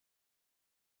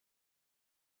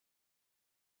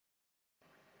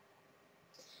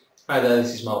Hi there,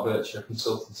 this is Mark Bircher,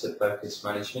 consultant at Focus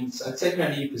Management. I've taken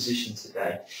a new position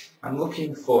today. I'm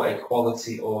looking for a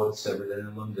quality auditor within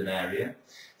the London area.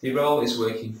 The role is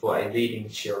working for a leading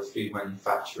chilled food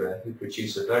manufacturer who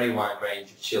produce a very wide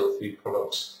range of chilled food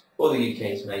products for the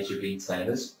UK's major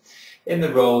retailers. In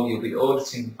the role, you'll be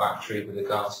auditing the factory with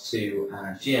regards to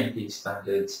GMP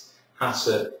standards,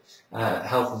 HACCP,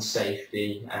 health and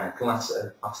safety, glass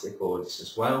and plastic audits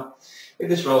as well. If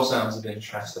this role sounds of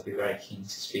interest, I'd be very keen to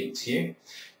speak to you.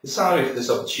 The salary for this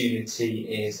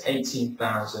opportunity is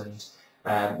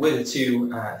 £18,000 with a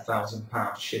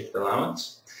 £2,000 shift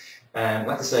allowance.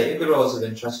 Like I say, if the role is of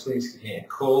interest, please give me a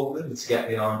call. The number to get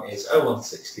me on is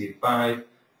 01625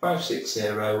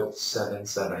 560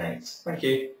 778. Thank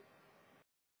you.